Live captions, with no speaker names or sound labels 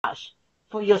garage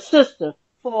for your sister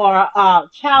for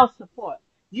child support.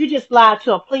 You just lied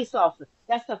to a police officer.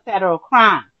 That's a federal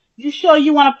crime. You sure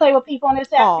you want to play with people on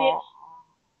this app, bitch? Oh,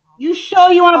 You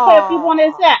sure you want to play with people on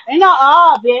this app? Ain't no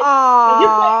bitch. Cause you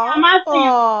play on my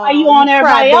friend while you on you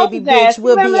everybody crybaby else's ass. bitch. You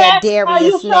We'll remember be at that? How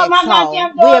you Darius showed my next,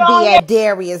 goddamn hoe. daughter We'll on be here? at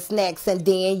Darius next, and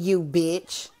then you,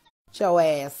 bitch. Shut your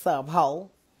ass up,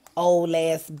 hoe. Old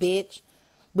ass bitch.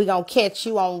 We gonna catch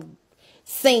you on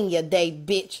senior day,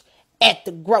 bitch, at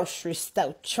the grocery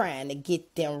store trying to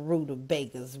get them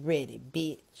rutabagas ready,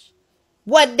 bitch.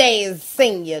 What day is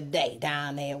senior day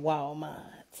down there at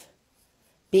Walmart?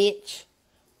 Bitch.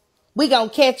 We gonna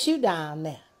catch you down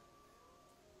there.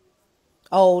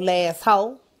 Old ass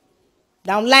hoe.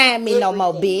 Don't lie to me no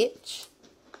more, bitch.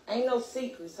 Ain't no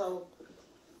secrets, ho.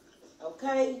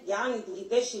 Okay? Y'all need to get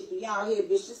that shit for y'all here,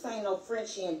 bitch. This ain't no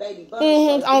Frenchie and baby butter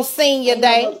On senior ain't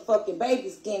day. no motherfucking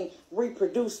babies getting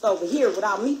reproduced over here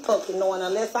without me fucking knowing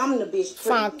unless I'm the bitch.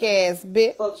 Funk ass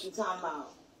bitch. Fuck you talking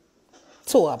about?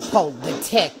 To a poke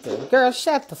detective. Girl,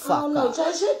 shut the I fuck don't know, up.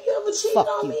 Josh, have you ever cheated Fuck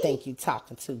on you me? think you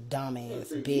talking to,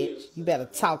 dumbass bitch. You better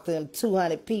talk to them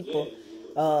 200 people,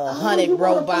 100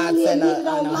 robots and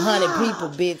 100 people,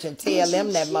 bitch, and tell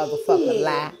them that motherfucker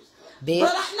lie, bitch.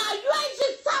 But now you ain't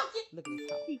just talking. Look at this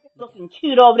hoe. She's looking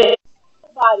cute over there.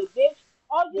 Body, bitch.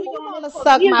 All Do you you doing want is to for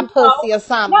suck my views, hoe. pussy or No,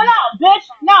 something? no, bitch.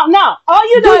 No, no. All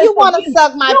you Do doing is you for want to views.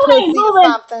 suck my You ain't pussy or moving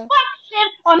something? fuck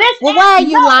shit on this Well, app. why are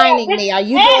you Nowhere, lining bitch. me? Are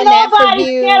you Ain't doing that for nobody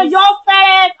scared of views? your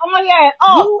fat ass on here at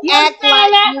all. You You act understand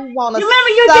like that? you want to You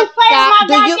remember you suck just played with out. my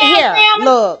Do you goddamn here? family?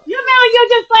 Look, You remember you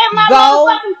just played with my go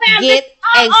motherfucking family? get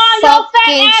a Your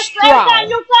fat fucking ass. Every time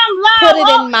straw. you come Put live, it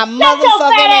oh, in my shut your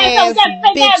fat motherfucking ass up with ass, that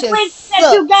fake ass bitch, and wig that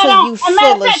you suck got till on. you A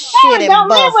matter full of of fact, shit Terry and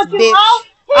don't live bust, with you, oh. bitch.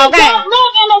 He Okay? don't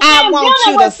live in the I same want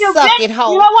building you to with you, suck bitch. it,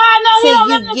 You hoe, know why I know he till don't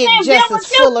live you in the get same just building as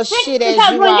with you, full of bitch? shit as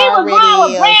Because you when he was lying already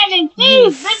with is. Brandon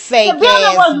You Keys, bitch, the fake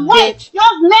building ass was white. bitch.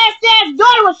 Your nasty ass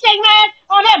daughter was shaking her ass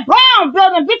on that brown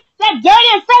building, bitch. That dirty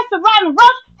infested rotten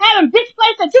roach having bitch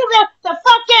place that you live the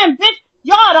fuck in, bitch.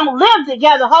 Y'all don't live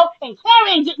together, hoe. And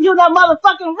Carrie ain't getting you no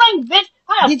motherfucking ring, bitch.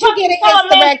 How the Did you fuck get you a tell a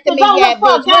man to hysterectomy go look yet,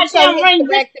 for a bitch? What's your goddamn ring,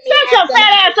 bitch? hysterectomy Shut your acting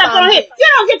fat up or ass up on here. something, bitch? You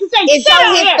don't get to say Is shit your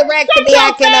on here. Shut hysterectomy your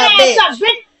acting fat up, ass up, bitch?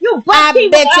 bitch. You buck I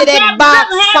people, bet you that Gavin box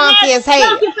Griffin having funky ass, as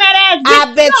hell. donkey fat ass, bitch.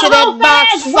 I bet Your you whole that fat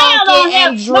box ass wild funky on here,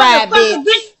 and dry, motherfucker, bitch.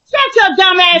 bitch. Shut your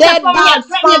dumb ass up That on here, box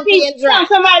threatening funky people. and dry. Telling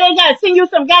somebody they gotta send you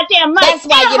some goddamn money. That's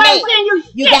why Ain't you're nobody mad. sending you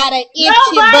You shit. got an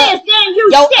itchy Nobody butt. is sending you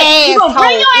Your shit. You gonna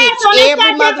bring asshole your ass itch on this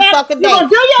every goddamn ass. motherfucking You day. gonna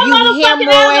do your You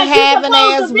motherfucking ass hemorrhoid like you having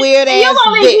supposed to, ass, bitch. weird And you ass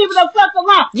gonna leave people bitch. the fuck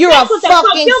alone. You're a That's what the fuck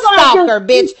fucking you gonna do. stalker,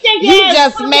 You bitch. stink You ass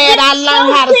just pussy mad bitch. I Go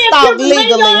learned how to see if you stalk can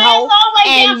bring your legally, ass hoe. all the way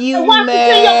down And and you walk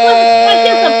into your pussy like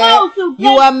you mad. supposed to,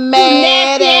 You bitch. a You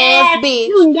mad nasty ass ass.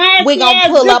 You bitch. We nasty gonna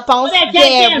ass pull bitch. up on With that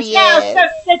goddamn child Darius.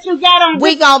 shirt that you got on, We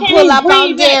bitch. gonna Can't pull even up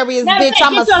on breathe in. Darius, Matter of bitch. fact,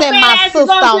 I'ma get your send fat my ass to sister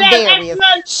go to on that Darius.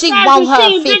 She exercise want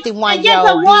her machine, bitch, and get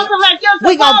to 51-year-old walking bitch. like you're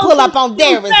We gonna supposed pull to. up on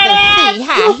You Darius fat and ass, see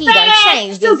you how he fat done ass,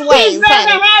 changed you his ways, cheeseburger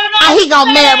honey. having How ass, he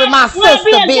gonna fat marry ass, my wanna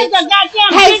be sister, against a bitch?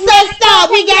 goddamn Hey, big man. sister, Don't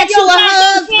we take care of got you your a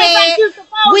goddamn kids like husband. you supposed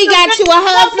We to, got bitch. you a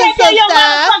Don't husband, take care of your sister.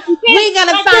 motherfucking kids We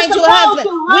gonna like you're find you a supposed husband.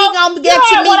 to, We hoe. gonna You get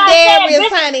to heard what meet I said, Darius,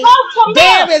 bitch. honey. Go come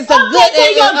here. Darius Go a good, take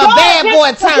care of your a daughter, bad bitch.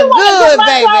 boy Cause you turned wanna do good, my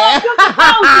baby. daughter like you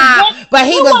supposed to, bitch. But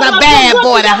he You was a wanna do bad good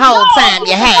to boy the your whole daughter like time you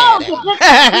you had supposed to, him. bitch.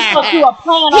 You thought you were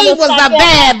playing on He this was a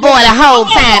goddamn app, bad boy bitch. the I whole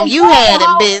got time something you for you, had him,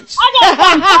 hoe. bitch. I got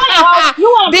something for you, hoe. You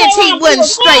wanna play Bitch, he around wouldn't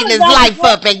people's straighten family, his don't you, life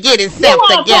bitch? up and get You himself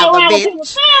wanna play together, around with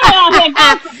people's bitch. family on here,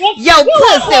 don't you, bitch? Your You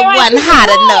wanna play pussy around wasn't people's hot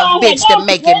daughter enough, on here, bitch, to don't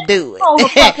you, make him bitch? do it. Hold the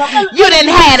fuck up. You Let me didn't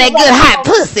get you have some that good rest hot real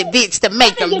quick, pussy, bitch. bitch, to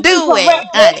Let make me him get you do some it, rest,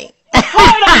 bitch. honey. Cause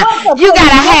Terry don't want your You pussy,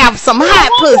 gotta bitch. have some He don't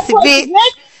hot want your pussy, pussy, bitch.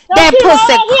 bitch. Don't That you know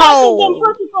pussy that? He actually getting cold.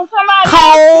 pussy from somebody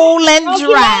else, bitch. Cold and Don't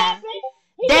you know that, dry. bitch?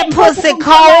 He That getting pussy pussy from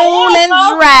somebody cold else, and ho.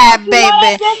 dry, Don't you know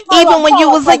that, baby. bitch? Even when you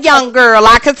Hold up was for a a young second. girl,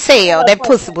 I could Hold tell up that for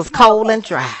a pussy second. was Hold up cold for a and second.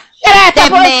 dry. Shut ass up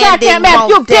That for a man goddamn didn't mess.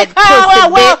 You want get that pussy,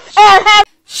 well, bitch.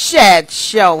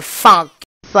 Shut your funk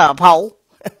up, hoe.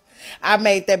 I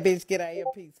made that bitch get her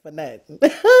earpiece for nothing.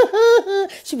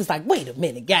 She was like, wait a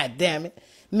minute, goddamn it.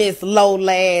 Miss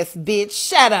Lola ass bitch,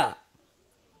 shut up.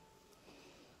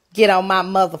 Get on my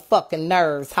motherfucking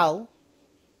nerves, hoe.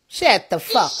 Shut the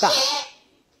fuck up.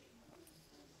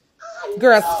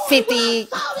 Girl's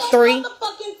 53.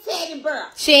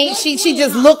 She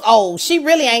just look old. She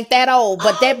really ain't that old,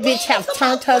 but that bitch have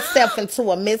turned herself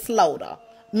into a Miss Lola.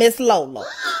 Miss Lola.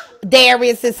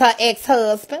 Darius is her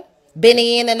ex-husband. Been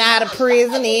in and out of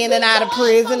prison, in and out of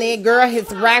prison. And girl, his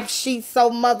rap sheet so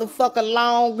motherfucking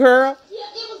long, girl. Yeah,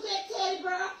 it was that teddy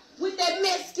bear with that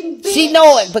Mexican bitch. She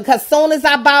know it because soon as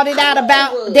I bought it out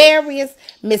about Darius,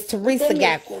 Miss Teresa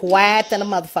got quiet than a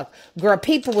motherfucker. Girl,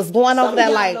 people was going over there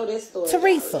like,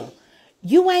 Teresa,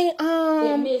 you ain't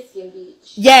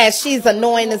yeah, she's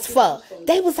annoying as fuck.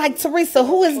 They was like, Teresa,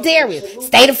 who is Darius?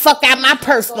 Stay the fuck out my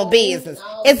personal business.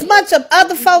 As much of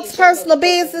other folks' personal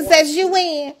business as you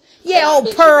in. Yeah,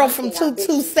 old Pearl from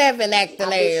 227 acting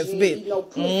ass bitch.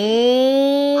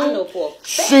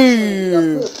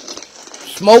 Shit.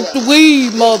 Smoke the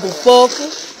weed,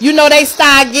 motherfucker. You know they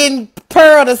start getting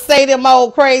Pearl to say them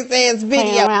old crazy ass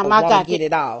videos. Around my want to get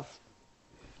it off.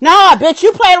 No, bitch,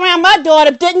 you played around my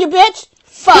daughter, didn't you, bitch?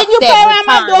 Fuck didn't you play around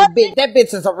my daughter? Bitch. That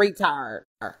bitch is a retard.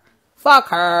 Fuck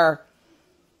her.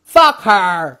 Fuck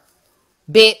her.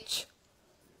 Bitch.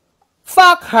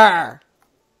 Fuck her.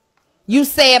 You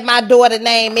said my daughter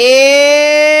name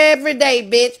every day,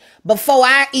 bitch. Before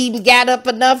I even got up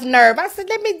enough nerve. I said,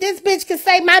 this bitch can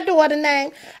say my daughter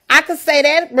name. I could say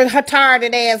that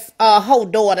retarded ass whole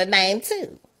daughter name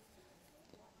too.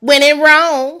 When in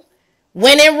Rome,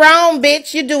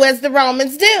 bitch, you do as the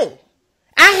Romans do.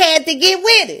 I had to get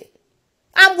with it.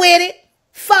 I'm with it.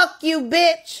 Fuck you,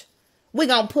 bitch. We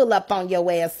gonna pull up on your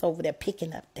ass over there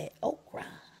picking up that okra.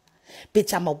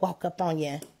 Bitch, I'm gonna walk up on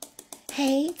you.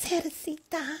 Hey,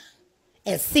 Teresita.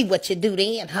 And see what you do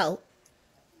then, ho.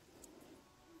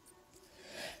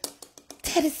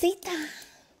 Teresita.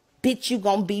 Bitch, you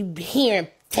gonna be hearing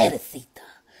Teresita.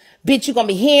 Bitch, you gonna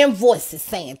be hearing voices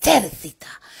saying Teresita.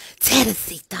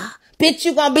 Teresita. Bitch,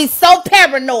 you gonna be so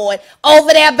paranoid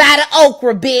over there by the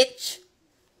okra, bitch.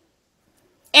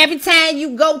 Every time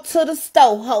you go to the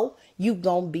store, ho, you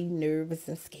gonna be nervous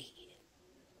and scared.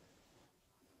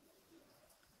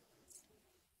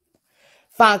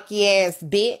 Funky ass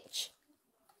bitch.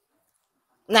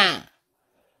 Nah.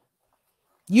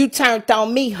 You turned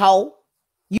on me, ho.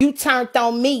 You turned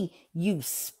on me, you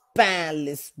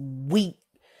spineless, weak,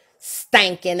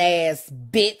 stinking ass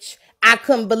bitch. I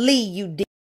couldn't believe you did.